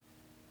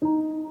This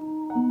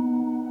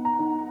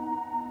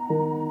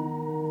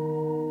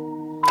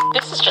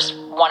is just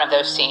one of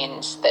those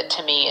scenes that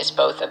to me is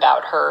both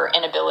about her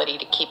inability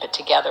to keep it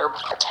together,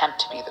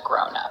 attempt to be the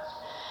grown-up,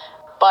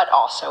 but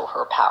also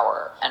her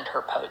power and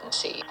her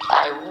potency.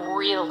 I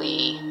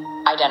really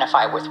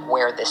identify with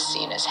where this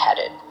scene is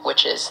headed,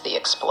 which is the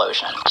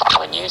explosion.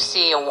 When you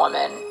see a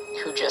woman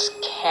who just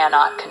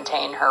cannot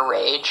contain her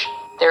rage,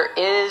 there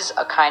is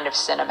a kind of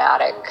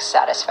cinematic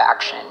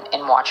satisfaction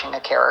in watching a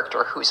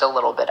character who's a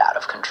little bit out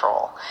of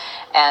control.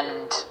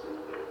 And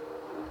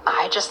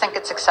I just think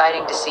it's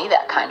exciting to see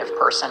that kind of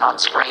person on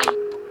screen.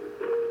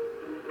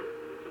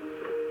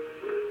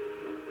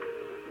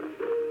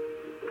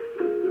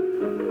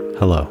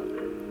 Hello,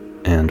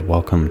 and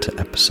welcome to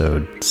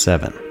episode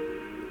 7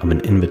 of An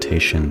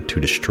Invitation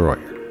to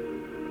Destroyer,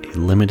 a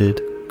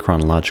limited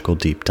chronological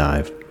deep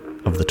dive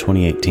of the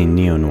 2018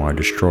 neo-noir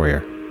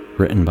Destroyer,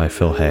 written by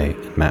Phil Hay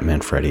and Matt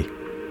Manfredi,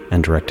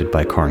 and directed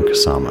by Karin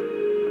Kasama.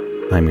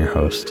 I'm your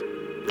host,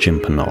 Jim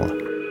Panola.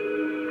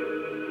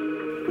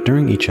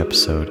 During each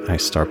episode, I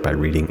start by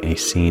reading a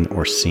scene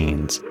or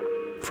scenes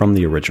from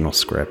the original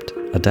script,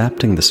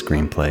 adapting the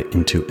screenplay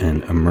into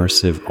an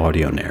immersive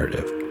audio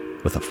narrative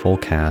with a full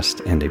cast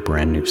and a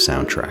brand new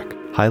soundtrack,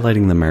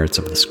 highlighting the merits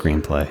of the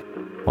screenplay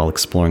while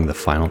exploring the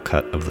final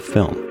cut of the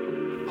film,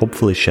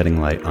 hopefully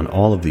shedding light on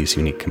all of these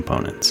unique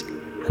components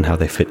and how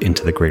they fit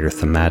into the greater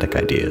thematic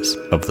ideas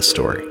of the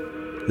story.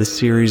 This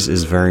series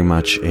is very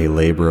much a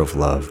labor of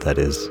love that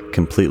is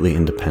completely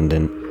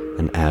independent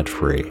and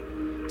ad-free.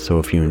 So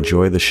if you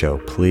enjoy the show,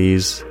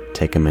 please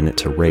take a minute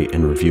to rate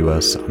and review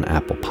us on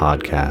Apple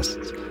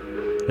Podcasts.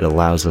 It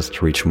allows us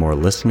to reach more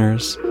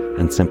listeners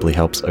and simply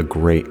helps a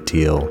great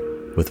deal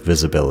with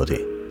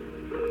visibility.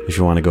 If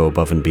you want to go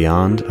above and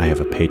beyond, I have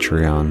a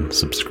Patreon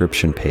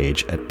subscription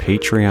page at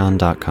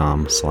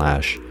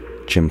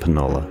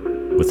patreon.com/JimPanola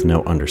with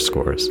no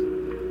underscores,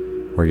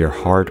 where your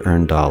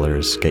hard-earned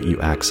dollars get you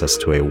access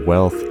to a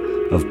wealth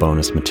of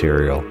bonus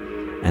material,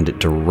 and it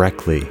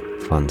directly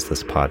funds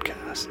this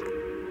podcast.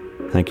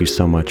 Thank you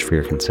so much for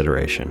your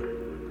consideration.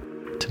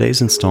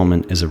 Today's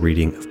installment is a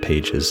reading of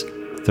pages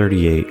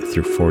 38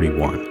 through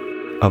 41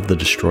 of the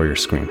Destroyer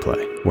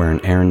screenplay, wherein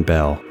Erin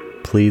Bell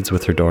pleads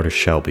with her daughter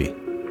Shelby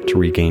to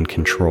regain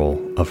control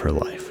of her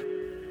life.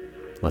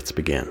 Let's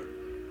begin.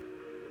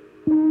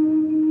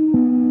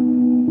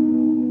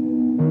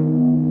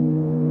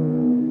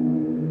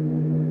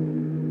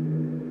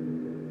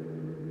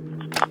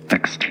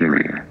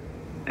 Exterior,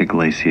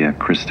 Iglesia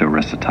Cristo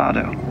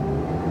Resucitado,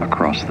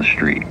 across the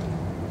street.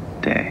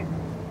 Day.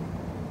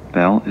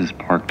 Belle is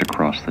parked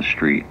across the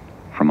street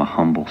from a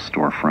humble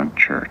storefront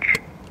church,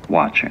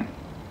 watching.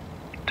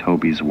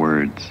 Toby's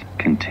words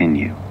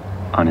continue,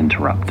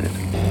 uninterrupted.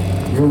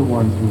 You're the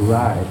ones who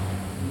lied.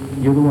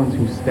 You're the ones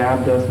who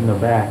stabbed us in the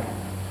back,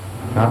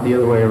 not the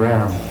other way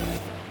around.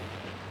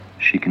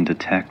 She can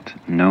detect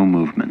no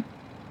movement.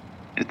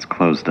 It's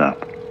closed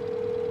up.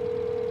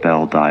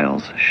 Belle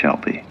dials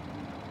Shelby.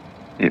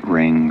 It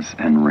rings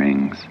and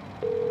rings.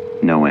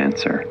 No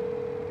answer.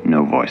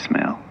 No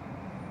voicemail.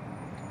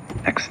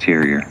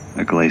 Exterior,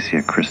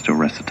 Iglesia Cristo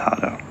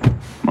Resucitado.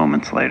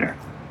 Moments later.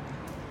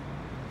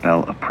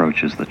 Belle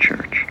approaches the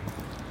church.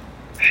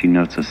 She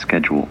notes a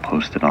schedule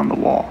posted on the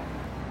wall.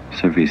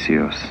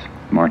 Servicios,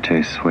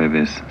 martes,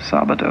 jueves,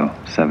 sábado,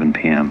 7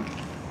 p.m.,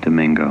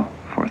 domingo,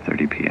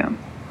 4:30 p.m.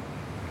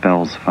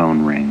 Belle's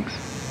phone rings.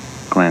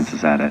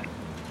 Glances at it.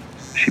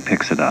 She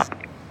picks it up.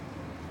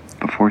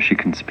 Before she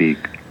can speak,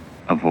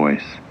 a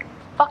voice.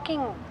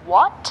 Fucking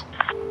what?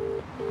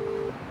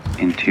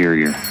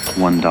 Interior,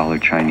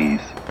 $1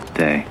 Chinese,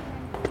 day.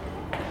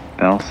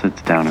 Belle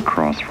sits down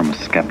across from a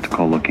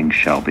skeptical-looking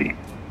Shelby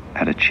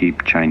at a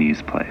cheap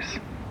Chinese place.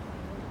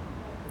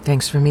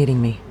 Thanks for meeting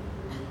me.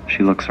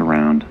 She looks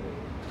around,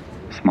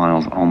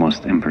 smiles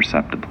almost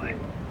imperceptibly.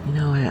 You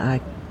know, I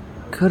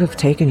could have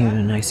taken you to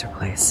a nicer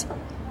place.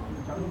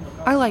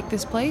 I like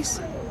this place.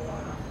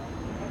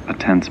 A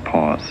tense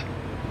pause.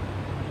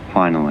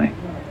 Finally.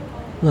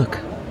 Look.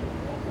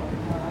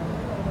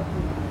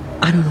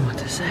 I don't know what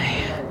to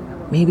say.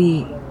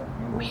 Maybe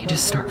we could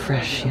just start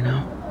fresh, you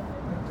know?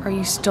 Are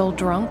you still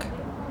drunk?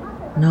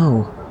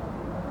 No.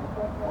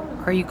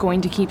 Are you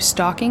going to keep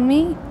stalking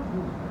me?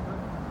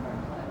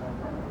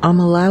 I'm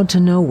allowed to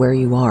know where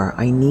you are.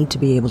 I need to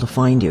be able to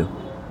find you.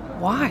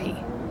 Why?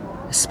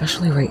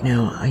 Especially right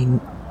now, I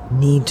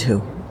need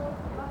to.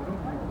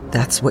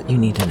 That's what you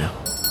need to know.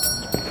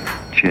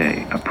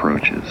 Jay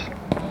approaches,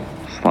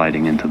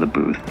 sliding into the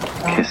booth,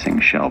 kissing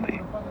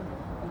Shelby.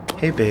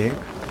 Hey babe,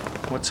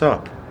 what's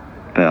up?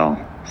 Belle,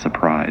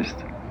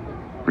 surprised,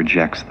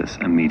 rejects this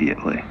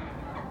immediately.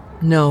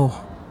 No.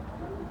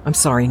 I'm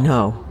sorry,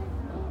 no.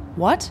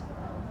 What?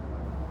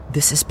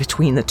 This is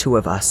between the two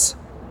of us.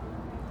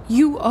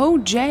 You owe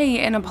Jay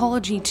an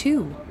apology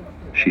too.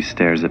 She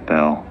stares at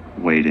Belle,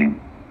 waiting.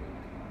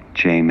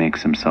 Jay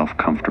makes himself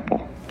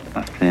comfortable,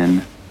 a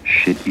thin,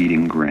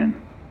 shit-eating grin.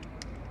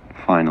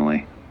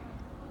 Finally.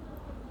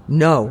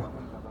 No.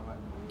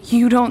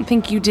 You don't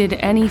think you did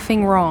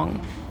anything wrong?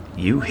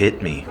 You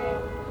hit me.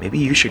 Maybe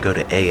you should go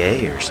to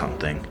AA or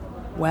something.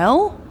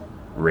 Well?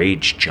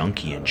 Rage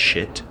junkie and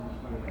shit.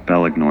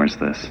 Belle ignores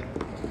this,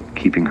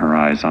 keeping her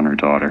eyes on her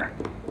daughter.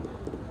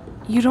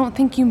 You don't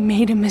think you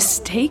made a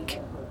mistake?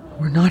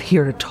 We're not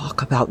here to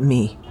talk about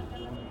me.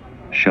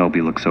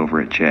 Shelby looks over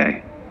at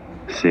Jay.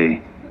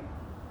 See?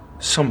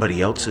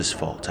 Somebody else's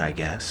fault, I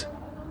guess.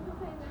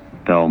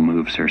 Belle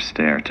moves her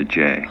stare to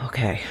Jay.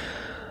 Okay.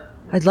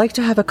 I'd like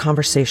to have a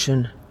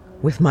conversation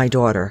with my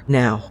daughter,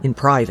 now, in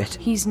private.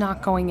 He's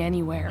not going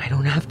anywhere. I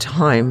don't have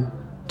time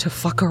to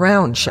fuck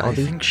around,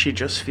 Shelby. I think she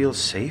just feels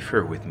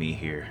safer with me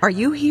here. Are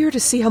you here to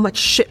see how much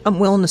shit I'm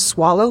willing to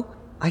swallow?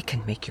 I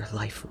can make your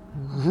life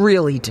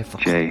really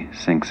difficult. Jay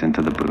sinks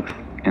into the booth,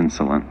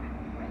 insolent.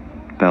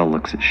 Belle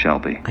looks at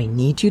Shelby. I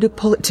need you to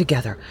pull it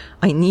together.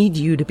 I need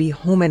you to be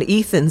home at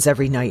Ethan's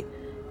every night.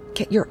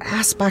 Get your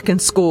ass back in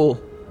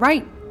school.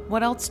 Right.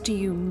 What else do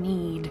you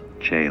need?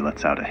 Jay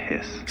lets out a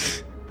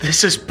hiss.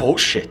 This is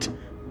bullshit.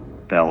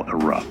 Belle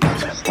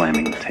erupts,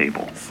 slamming the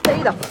table.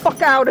 Stay the fuck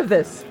out of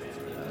this.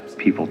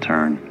 People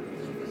turn.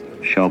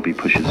 Shelby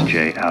pushes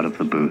Jay out of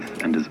the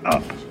booth and is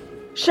up.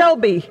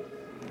 Shelby!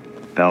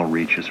 Belle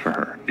reaches for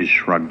her, is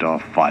shrugged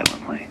off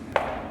violently.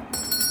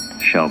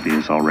 Shelby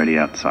is already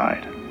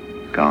outside,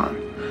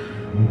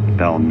 gone.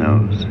 Belle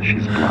knows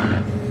she's blown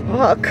it.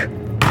 Fuck.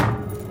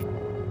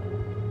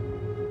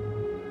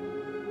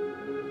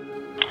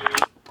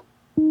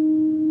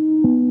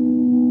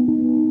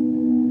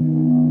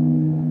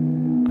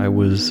 I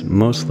was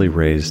mostly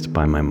raised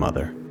by my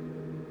mother.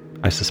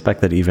 I suspect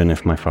that even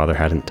if my father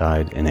hadn't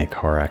died in a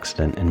car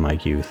accident in my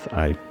youth,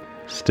 I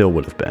still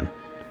would have been.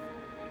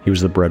 He was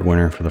the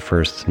breadwinner for the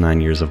first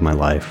 9 years of my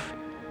life,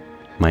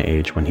 my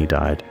age when he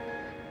died,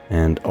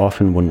 and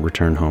often wouldn't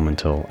return home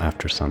until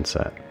after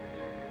sunset.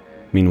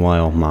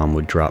 Meanwhile, Mom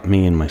would drop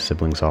me and my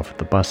siblings off at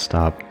the bus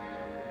stop,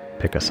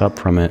 pick us up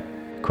from it,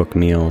 cook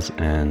meals,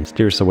 and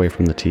steer us away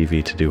from the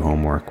TV to do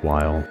homework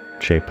while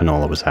Che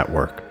Panola was at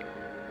work.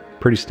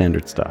 Pretty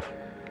standard stuff.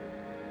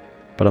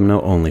 But I'm no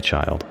only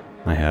child.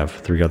 I have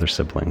 3 other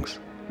siblings.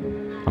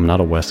 I'm not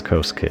a West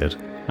Coast kid.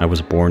 I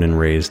was born and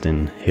raised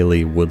in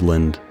hilly,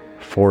 woodland,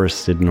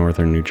 forested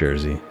northern New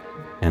Jersey,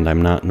 and I'm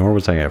not, nor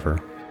was I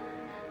ever,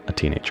 a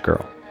teenage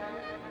girl.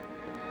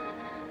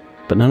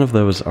 But none of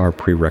those are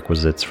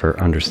prerequisites for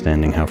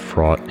understanding how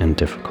fraught and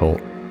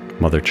difficult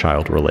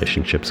mother-child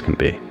relationships can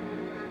be.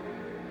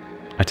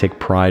 I take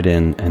pride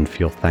in and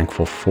feel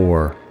thankful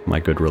for my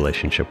good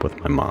relationship with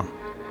my mom,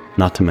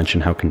 not to mention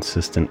how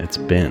consistent it's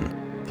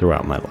been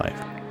throughout my life.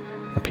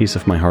 A piece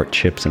of my heart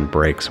chips and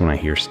breaks when I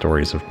hear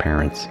stories of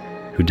parents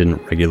who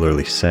didn't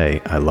regularly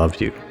say, "I love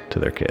you," to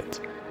their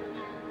kids.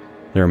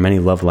 There are many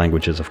love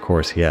languages, of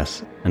course,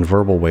 yes, and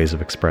verbal ways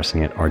of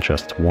expressing it are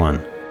just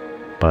one.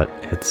 But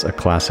it's a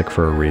classic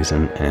for a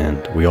reason,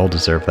 and we all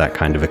deserve that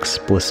kind of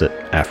explicit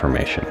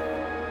affirmation.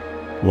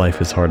 Life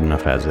is hard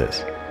enough as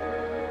is.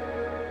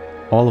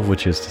 All of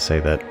which is to say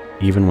that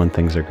even when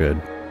things are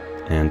good,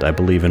 and I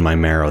believe in my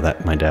marrow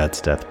that my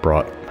dad's death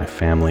brought my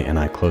family and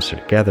I closer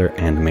together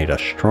and made us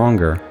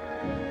stronger,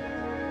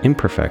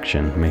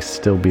 imperfection may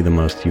still be the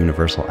most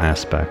universal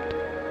aspect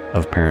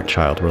of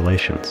parent-child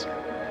relations.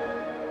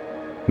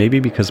 Maybe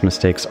because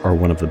mistakes are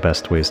one of the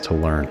best ways to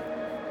learn,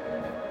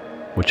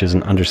 which is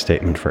an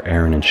understatement for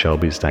Aaron and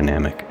Shelby's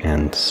dynamic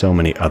and so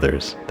many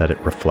others that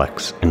it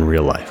reflects in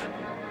real life.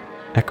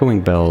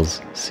 Echoing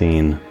Belle's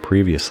scene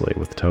previously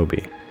with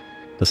Toby,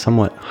 the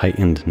somewhat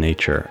heightened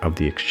nature of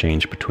the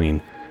exchange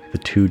between the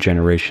 2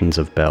 generations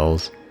of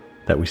Belles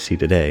that we see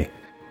today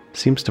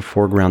seems to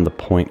foreground the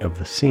point of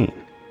the scene,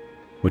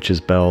 which is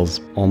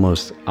Belle's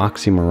almost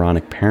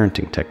oxymoronic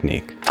parenting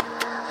technique.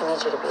 I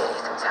need you to be at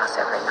Ethan's house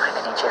every night.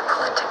 I need you to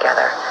pull it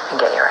together and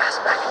get your ass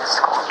back into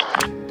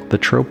school. The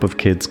trope of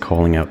kids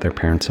calling out their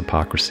parents'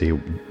 hypocrisy,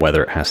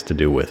 whether it has to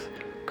do with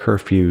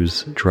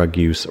curfews, drug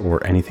use,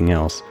 or anything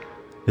else,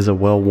 is a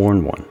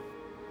well-worn one.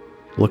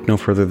 Look no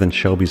further than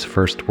Shelby's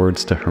first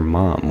words to her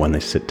mom when they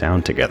sit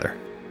down together.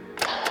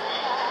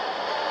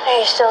 Are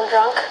you still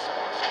drunk?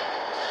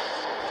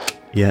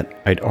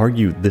 Yet, I'd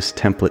argue this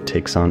template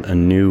takes on a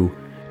new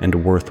and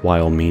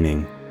worthwhile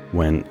meaning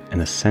when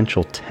an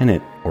essential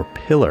tenet or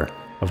pillar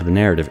of the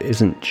narrative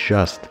isn't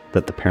just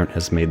that the parent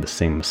has made the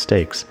same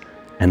mistakes,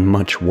 and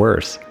much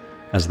worse,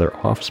 as their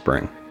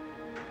offspring,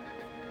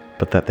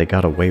 but that they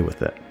got away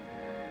with it.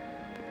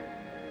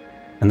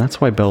 And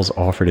that's why Belle's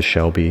offer to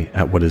Shelby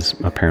at what is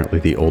apparently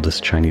the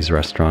oldest Chinese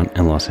restaurant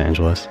in Los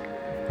Angeles,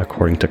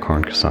 according to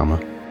Karn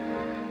Kusama,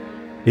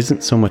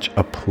 isn't so much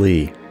a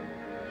plea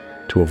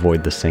to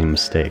avoid the same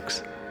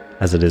mistakes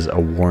as it is a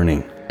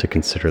warning to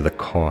consider the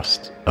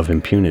cost of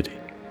impunity.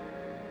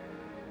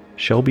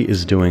 Shelby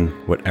is doing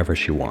whatever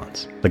she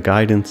wants. The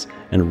guidance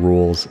and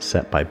rules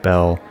set by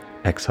Belle,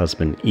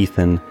 ex-husband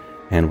Ethan,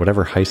 and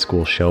whatever high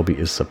school Shelby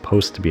is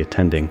supposed to be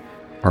attending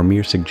are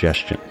mere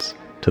suggestions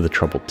to the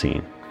troubled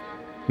teen.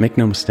 Make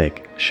no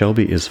mistake,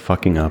 Shelby is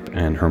fucking up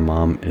and her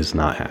mom is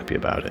not happy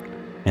about it.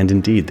 And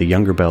indeed, the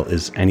younger Belle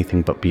is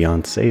anything but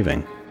beyond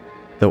saving.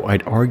 Though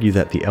I'd argue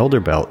that the elder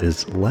Belle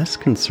is less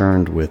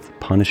concerned with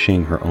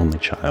punishing her only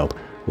child,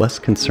 less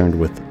concerned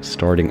with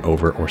starting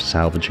over or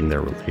salvaging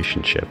their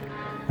relationship,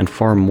 and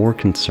far more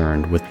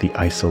concerned with the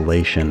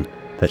isolation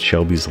that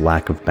Shelby's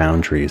lack of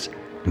boundaries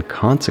and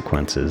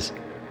consequences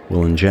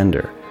will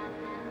engender.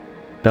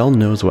 Belle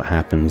knows what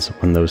happens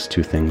when those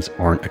two things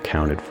aren't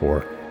accounted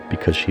for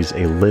because she's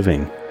a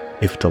living,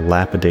 if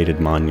dilapidated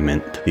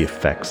monument to the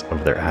effects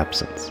of their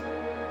absence.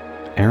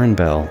 Erin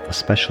Bell,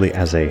 especially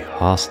as a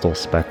hostile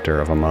specter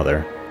of a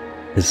mother,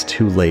 is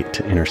too late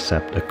to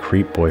intercept a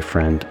creep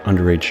boyfriend,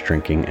 underage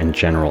drinking, and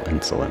general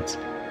insolence.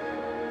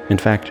 In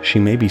fact, she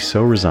may be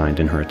so resigned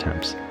in her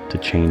attempts to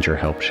change or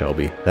help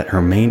Shelby that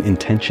her main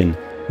intention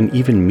in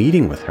even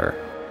meeting with her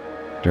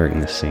during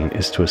this scene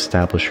is to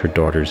establish her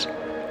daughter's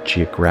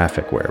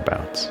geographic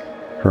whereabouts.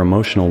 Her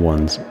emotional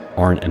ones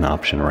aren't an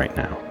option right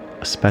now,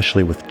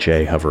 especially with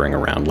Jay hovering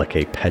around like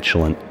a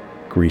petulant,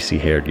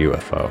 greasy-haired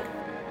UFO.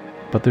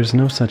 But there's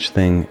no such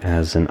thing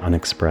as an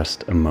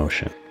unexpressed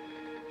emotion.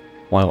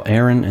 While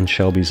Erin and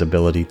Shelby's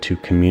ability to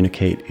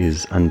communicate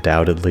is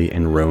undoubtedly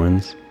in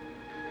ruins,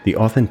 the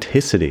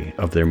authenticity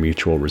of their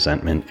mutual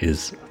resentment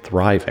is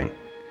thriving.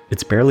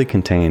 It's barely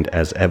contained,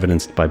 as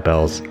evidenced by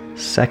Belle's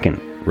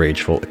second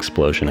rageful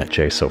explosion at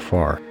Jay so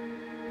far.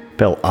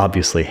 Belle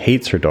obviously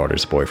hates her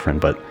daughter's boyfriend,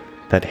 but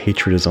that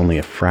hatred is only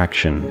a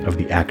fraction of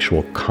the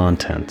actual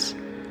contents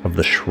of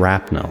the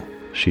shrapnel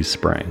she's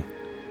spraying.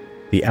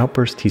 The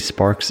outburst he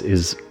sparks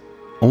is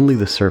only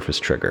the surface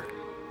trigger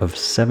of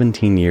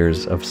 17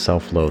 years of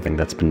self-loathing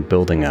that's been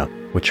building up,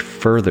 which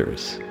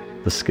furthers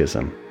the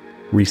schism,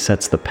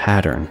 resets the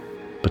pattern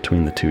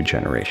between the two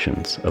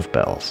generations of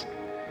Bells.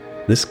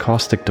 This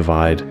caustic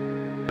divide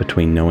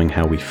between knowing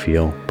how we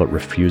feel but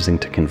refusing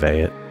to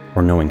convey it,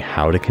 or knowing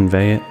how to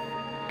convey it,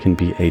 can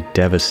be a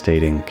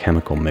devastating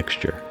chemical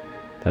mixture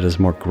that is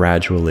more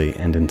gradually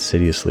and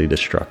insidiously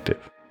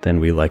destructive than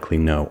we likely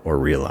know or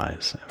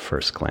realize at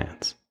first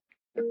glance.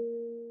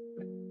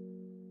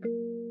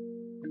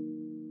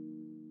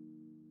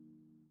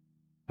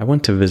 I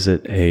went to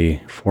visit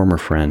a former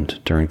friend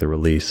during the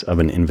release of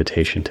An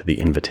Invitation to the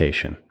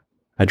Invitation.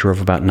 I drove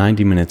about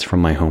 90 minutes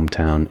from my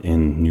hometown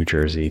in New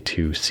Jersey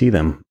to see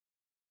them.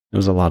 It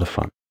was a lot of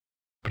fun.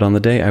 But on the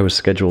day I was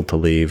scheduled to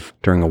leave,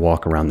 during a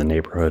walk around the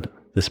neighborhood,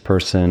 this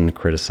person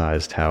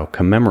criticized how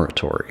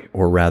commemoratory,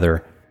 or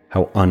rather,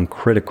 how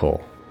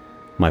uncritical,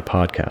 my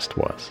podcast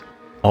was.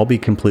 I'll be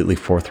completely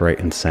forthright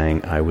in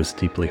saying I was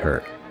deeply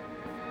hurt.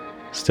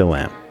 Still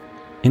am.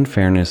 In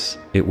fairness,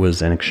 it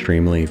was an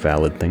extremely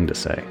valid thing to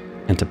say.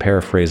 And to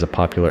paraphrase a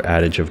popular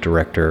adage of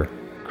director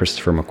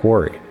Christopher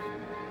McQuarrie,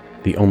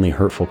 the only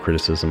hurtful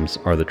criticisms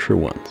are the true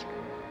ones.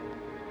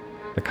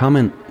 The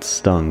comment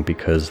stung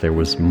because there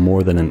was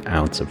more than an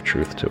ounce of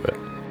truth to it,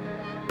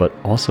 but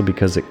also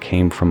because it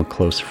came from a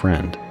close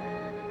friend,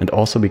 and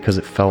also because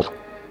it felt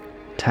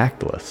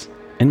tactless.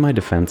 In my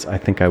defense, I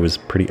think I was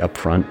pretty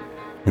upfront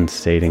in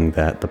stating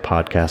that the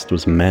podcast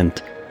was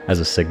meant as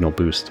a signal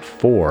boost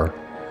for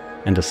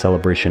and a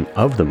celebration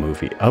of the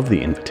movie, of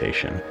The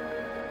Invitation.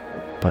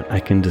 But I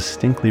can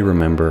distinctly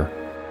recall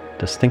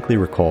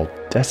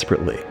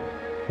desperately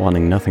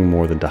wanting nothing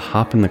more than to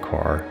hop in the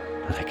car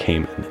that I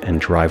came in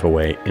and drive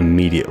away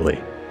immediately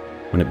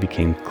when it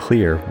became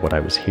clear what I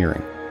was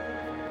hearing.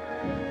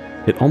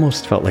 It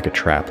almost felt like a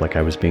trap, like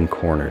I was being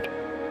cornered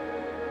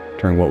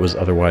during what was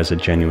otherwise a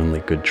genuinely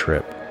good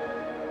trip.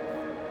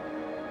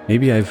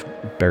 Maybe I've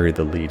buried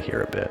the lead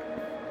here a bit,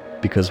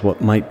 because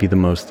what might be the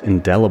most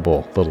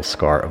indelible little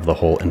scar of the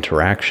whole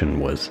interaction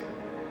was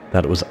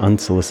that it was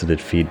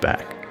unsolicited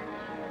feedback.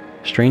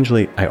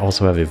 Strangely, I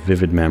also have a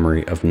vivid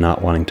memory of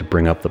not wanting to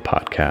bring up the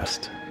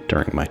podcast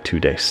during my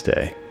 2-day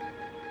stay.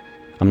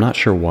 I'm not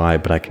sure why,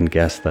 but I can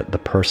guess that the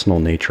personal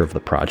nature of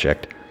the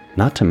project,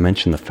 not to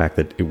mention the fact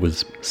that it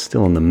was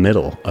still in the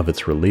middle of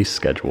its release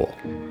schedule,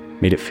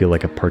 made it feel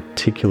like a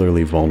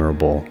particularly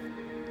vulnerable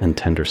and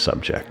tender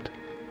subject.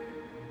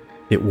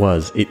 It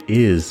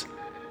is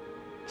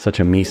such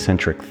a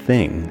me-centric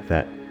thing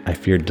that I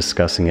feared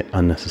discussing it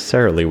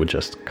unnecessarily would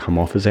just come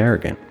off as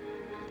arrogant.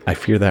 I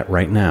fear that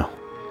right now.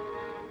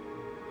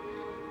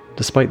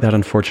 Despite that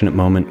unfortunate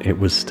moment, it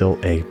was still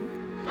a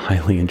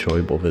highly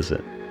enjoyable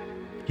visit.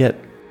 Yet,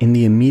 in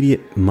the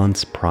immediate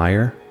months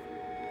prior,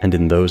 and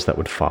in those that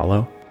would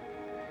follow,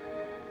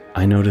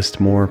 I noticed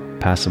more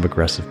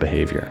passive-aggressive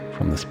behavior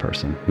from this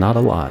person. Not a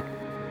lot,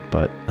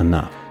 but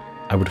enough.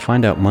 I would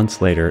find out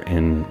months later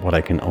in what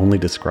I can only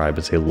describe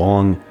as a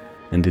long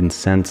and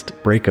incensed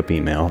breakup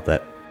email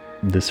that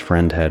this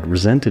friend had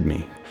resented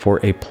me for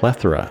a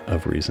plethora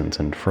of reasons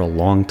and for a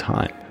long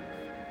time,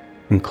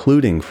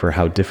 including for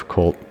how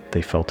difficult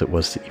they felt it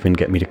was to even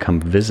get me to come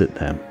visit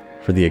them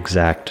for the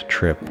exact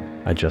trip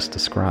I just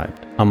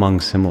described, among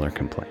similar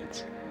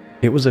complaints.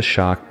 It was a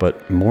shock,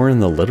 but more in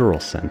the literal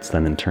sense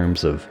than in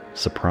terms of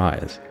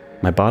surprise.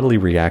 My bodily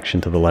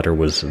reaction to the letter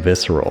was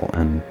visceral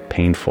and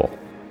painful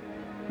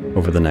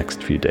over the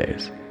next few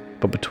days.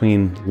 But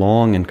between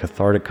long and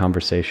cathartic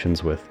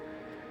conversations with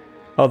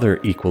other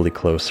equally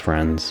close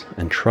friends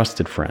and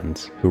trusted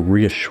friends who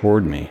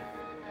reassured me,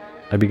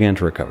 I began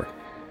to recover.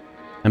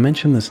 I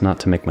mention this not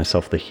to make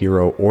myself the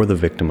hero or the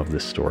victim of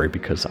this story,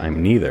 because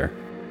I'm neither,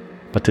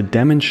 but to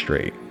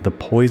demonstrate the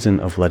poison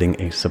of letting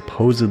a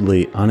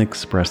supposedly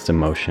unexpressed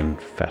emotion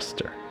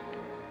fester.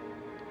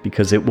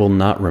 Because it will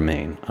not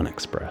remain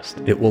unexpressed.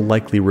 It will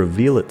likely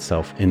reveal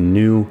itself in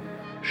new,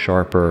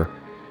 sharper,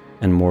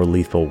 and more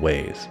lethal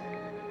ways.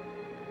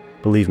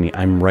 Believe me,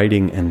 I'm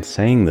writing and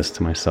saying this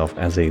to myself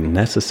as a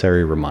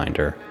necessary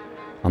reminder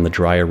on the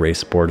dry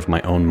erase board of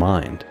my own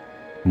mind,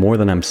 more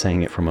than I'm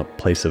saying it from a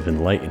place of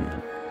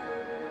enlightenment.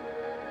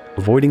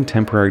 Avoiding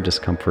temporary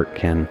discomfort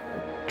can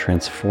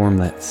transform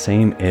that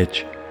same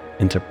itch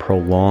into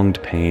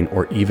prolonged pain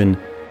or even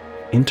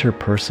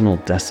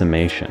interpersonal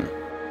decimation,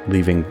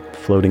 leaving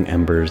floating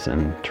embers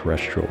and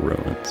terrestrial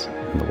ruins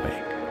in the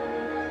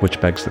wake. Which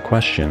begs the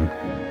question,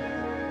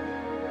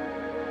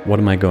 what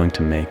am I going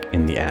to make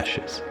in the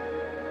ashes?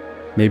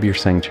 Maybe you're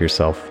saying to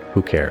yourself,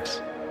 who cares?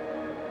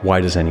 Why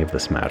does any of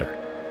this matter?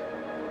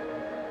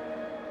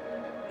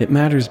 It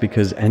matters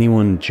because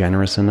anyone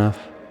generous enough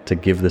to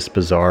give this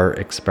bizarre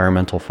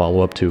experimental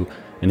follow-up to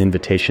an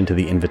invitation to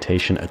the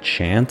invitation a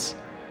chance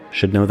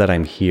should know that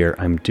I'm here.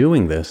 I'm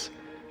doing this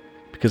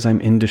because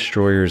I'm in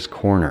Destroyer's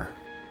corner.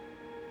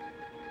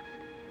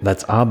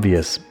 That's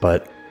obvious,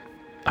 but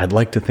I'd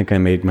like to think I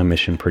made my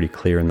mission pretty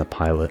clear in the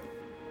pilot.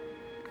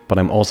 But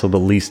I'm also the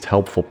least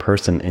helpful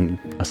person in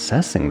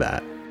assessing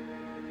that.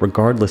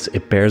 Regardless,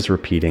 it bears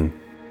repeating,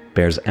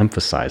 bears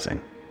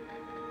emphasizing.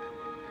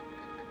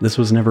 This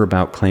was never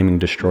about claiming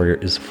Destroyer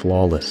is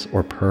flawless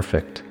or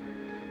perfect.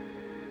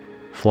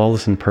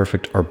 Flawless and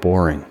perfect are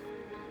boring.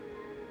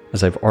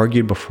 As I've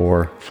argued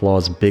before,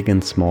 flaws big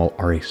and small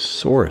are a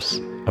source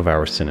of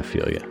our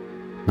cinephilia,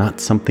 not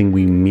something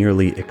we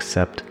merely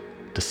accept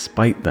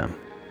despite them.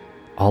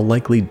 I'll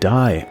likely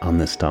die on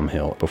this dumb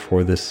hill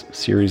before this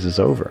series is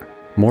over.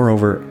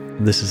 Moreover,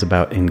 this is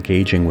about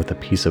engaging with a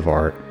piece of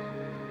art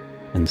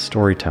and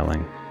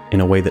storytelling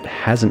in a way that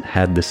hasn't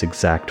had this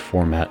exact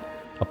format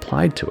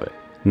applied to it,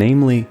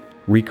 namely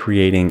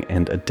recreating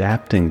and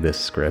adapting this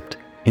script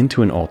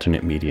into an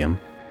alternate medium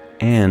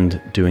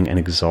and doing an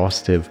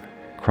exhaustive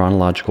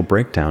chronological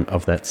breakdown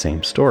of that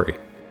same story.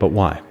 But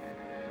why?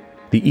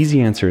 The easy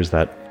answer is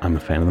that I'm a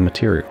fan of the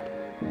material.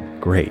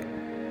 Great,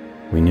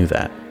 we knew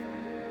that.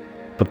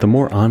 But the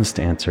more honest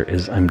answer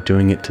is I'm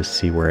doing it to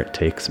see where it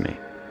takes me.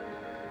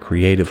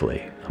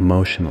 Creatively,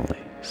 emotionally,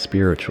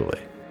 spiritually.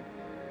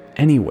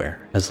 Anywhere,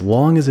 as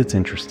long as it's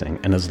interesting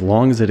and as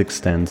long as it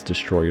extends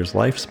Destroyer's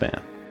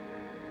lifespan.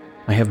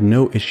 I have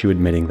no issue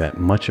admitting that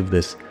much of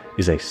this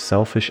is a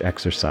selfish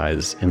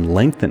exercise in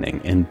lengthening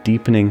and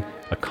deepening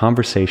a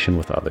conversation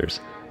with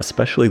others,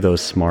 especially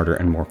those smarter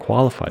and more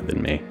qualified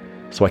than me,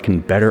 so I can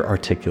better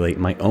articulate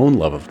my own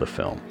love of the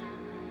film.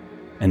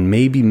 And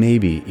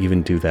maybe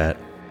even do that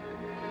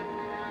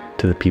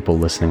to the people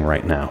listening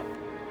right now,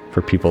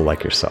 for people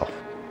like yourself.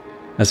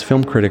 As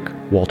film critic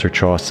Walter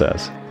Chaw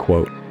says,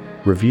 quote,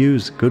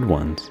 "Reviews, good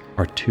ones,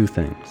 are two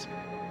things.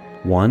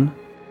 One,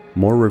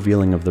 more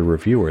revealing of the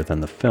reviewer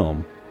than the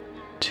film.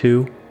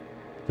 Two,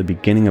 the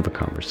beginning of a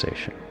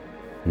conversation,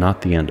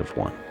 not the end of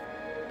one."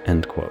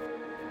 End quote.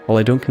 While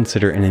I don't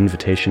consider An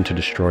Invitation to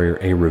Destroyer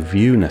a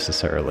review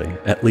necessarily,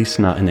 at least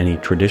not in any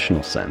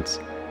traditional sense,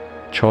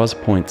 Chaw's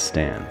point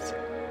stands,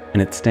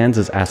 and it stands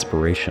as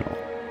aspirational.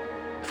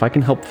 If I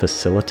can help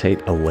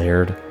facilitate a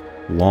layered,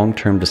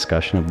 long-term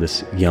discussion of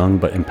this young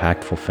but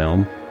impactful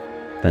film,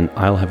 then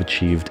I'll have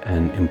achieved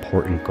an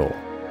important goal.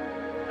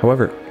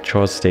 However,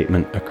 Chaw's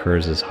statement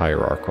occurs as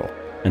hierarchical,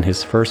 and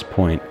his first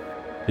point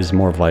is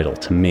more vital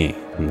to me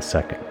than the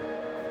second.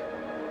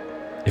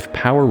 If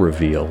power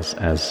reveals,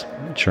 as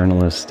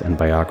journalist and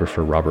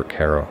biographer Robert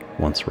Caro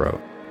once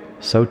wrote,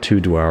 so too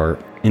do our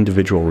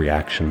individual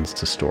reactions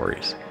to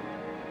stories.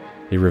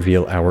 They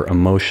reveal our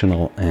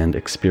emotional and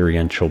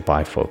experiential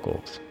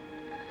bifocals.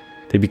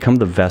 They become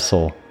the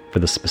vessel for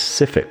the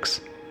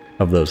specifics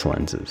of those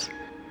lenses,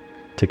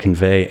 to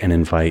convey and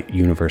invite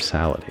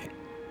universality,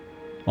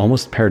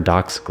 almost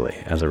paradoxically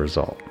as a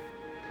result.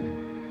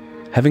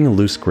 Having a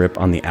loose grip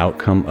on the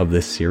outcome of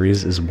this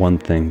series is one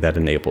thing that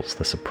enables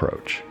this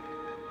approach.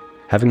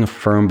 Having a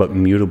firm but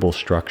mutable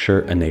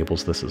structure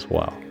enables this as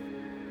well.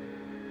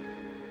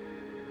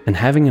 And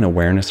having an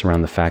awareness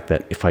around the fact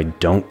that if I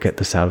don't get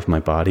this out of my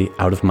body,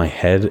 out of my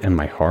head and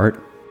my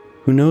heart,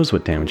 who knows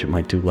what damage it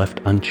might do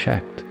left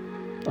unchecked,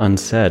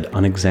 unsaid,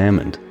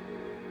 unexamined,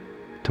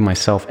 to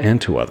myself and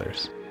to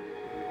others.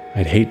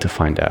 I'd hate to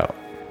find out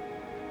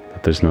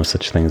that there's no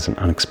such thing as an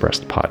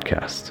Unexpressed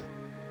podcast.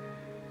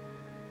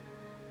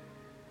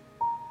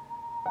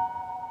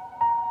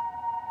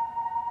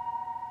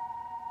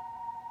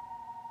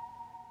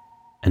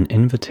 An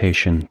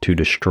Invitation to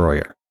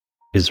Destroyer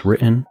is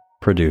written,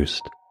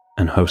 produced,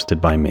 and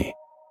hosted by me,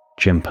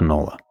 Jim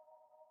Panola,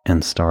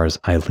 and stars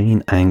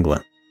Eileen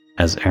Anglin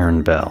as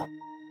Aaron Bell.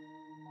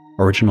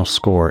 Original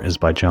score is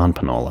by John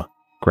Panola.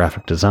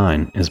 Graphic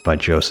design is by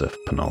Joseph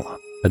Panola.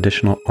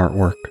 Additional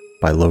artwork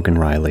by Logan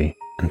Riley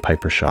and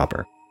Piper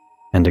Schauber.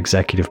 And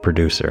executive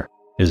producer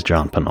is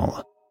John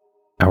Panola.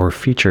 Our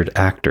featured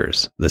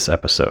actors this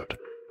episode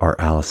are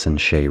Allison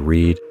Shea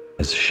Reed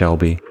as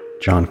Shelby,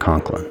 John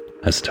Conklin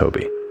as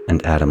Toby,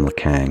 and Adam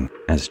LeCang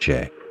as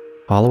Jay.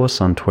 Follow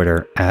us on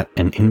Twitter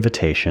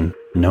 @aninvitation,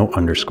 no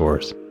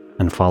underscores,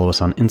 and follow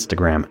us on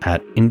Instagram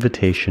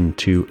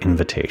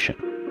 @invitation2invitation.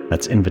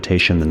 That's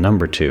invitation the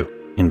number 2,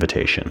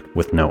 invitation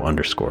with no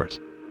underscores.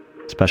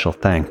 Special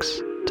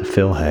thanks to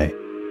Phil Hay,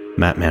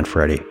 Matt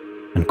Manfredi,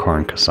 and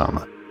Karin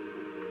Kasama.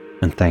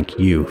 And thank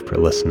you for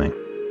listening.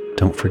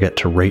 Don't forget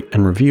to rate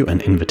and review An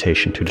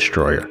Invitation to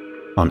Destroyer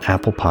on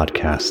Apple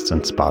Podcasts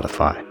and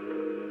Spotify.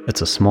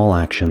 It's a small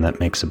action that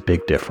makes a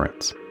big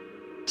difference.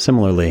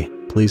 Similarly,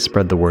 please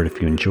spread the word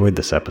if you enjoyed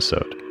this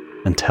episode,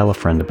 and tell a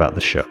friend about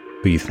the show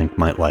who you think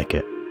might like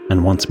it.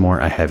 And once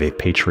more, I have a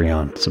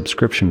Patreon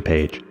subscription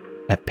page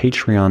at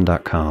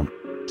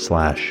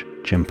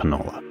patreon.com/Jim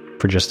Panola.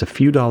 For just a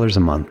few dollars a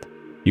month,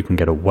 you can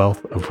get a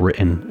wealth of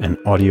written and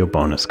audio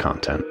bonus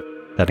content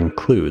that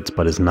includes,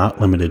 but is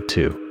not limited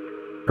to,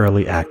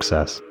 early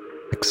access,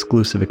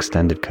 exclusive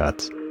extended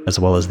cuts, as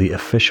well as the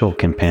official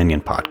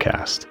companion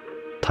podcast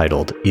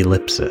titled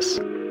Ellipsis,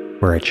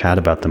 where I chat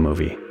about the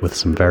movie with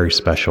some very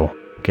special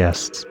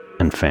guests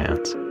and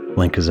fans.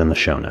 Link is in the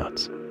show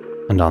notes.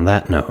 And on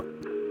that note,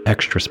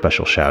 extra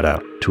special shout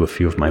out to a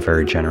few of my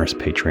very generous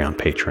Patreon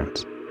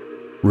patrons: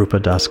 Rupa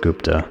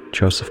Dasgupta,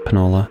 Joseph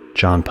Panola,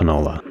 John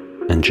Panola,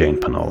 and Jane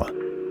Panola.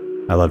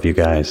 I love you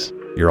guys.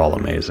 You're all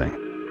amazing.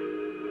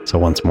 So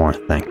once more,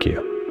 thank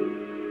you.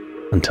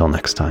 Until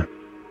next time.